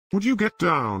Would you get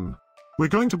down? We're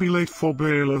going to be late for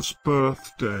Bela's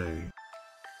birthday.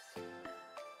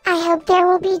 I hope there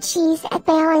will be cheese at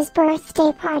Bela's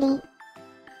birthday party.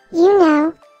 You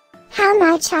know how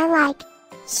much I like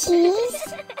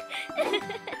cheese.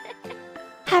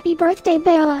 Happy birthday,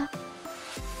 Bela!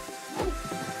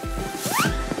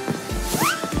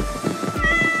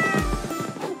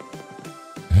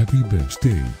 Happy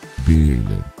birthday,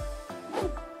 Bela.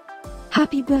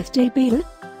 Happy birthday, Bela!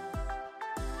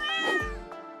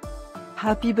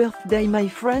 Happy birthday, my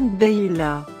friend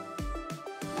Bela.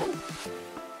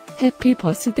 Happy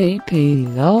birthday,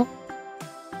 Bela!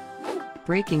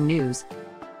 Breaking news.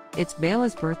 It's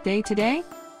Bela's birthday today?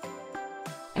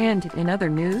 And in other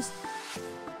news,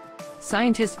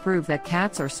 scientists prove that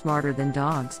cats are smarter than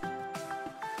dogs.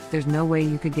 There's no way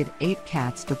you could get 8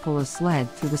 cats to pull a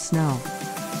sled through the snow.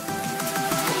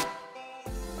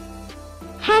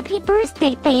 Happy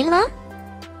birthday, Bela!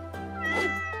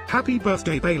 Happy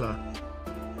birthday, Bela.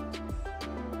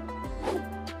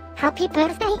 Happy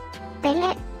birthday,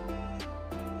 Bela!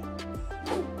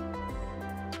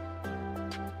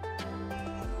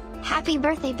 Happy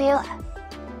birthday, Bela!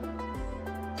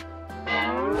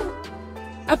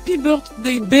 Happy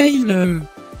birthday, Bela!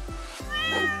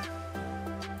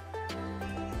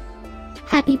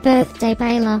 Happy birthday,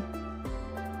 Bela!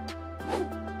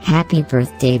 Happy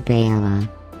birthday, Bela.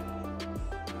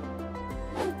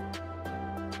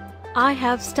 I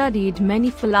have studied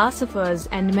many philosophers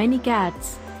and many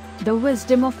cats. The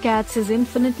wisdom of cats is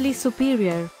infinitely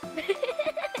superior.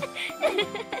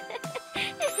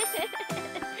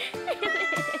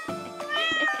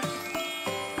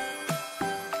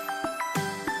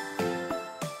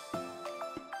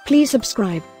 Please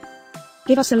subscribe,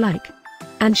 give us a like,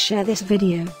 and share this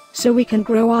video, so we can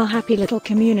grow our happy little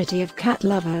community of cat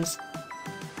lovers.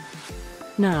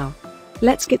 Now,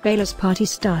 let's get Bela's party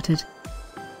started.